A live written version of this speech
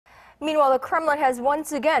Meanwhile, the Kremlin has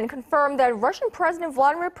once again confirmed that Russian President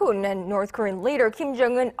Vladimir Putin and North Korean leader Kim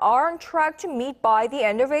Jong-un are on track to meet by the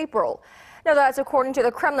end of April. Now, that's according to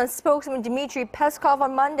the Kremlin spokesman Dmitry Peskov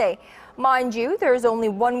on Monday. Mind you, there's only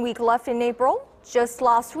 1 week left in April. Just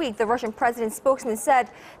last week, the Russian president's spokesman said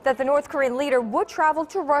that the North Korean leader would travel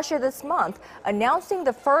to Russia this month, announcing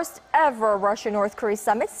the first ever Russia-North Korea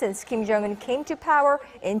summit since Kim Jong-un came to power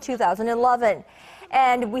in 2011.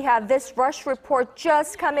 And we have this rush report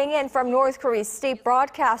just coming in from North Korea's state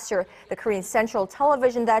broadcaster, the Korean Central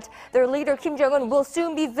Television, that their leader Kim Jong-un will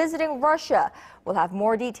soon be visiting Russia. We'll have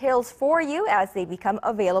more details for you as they become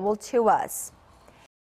available to us.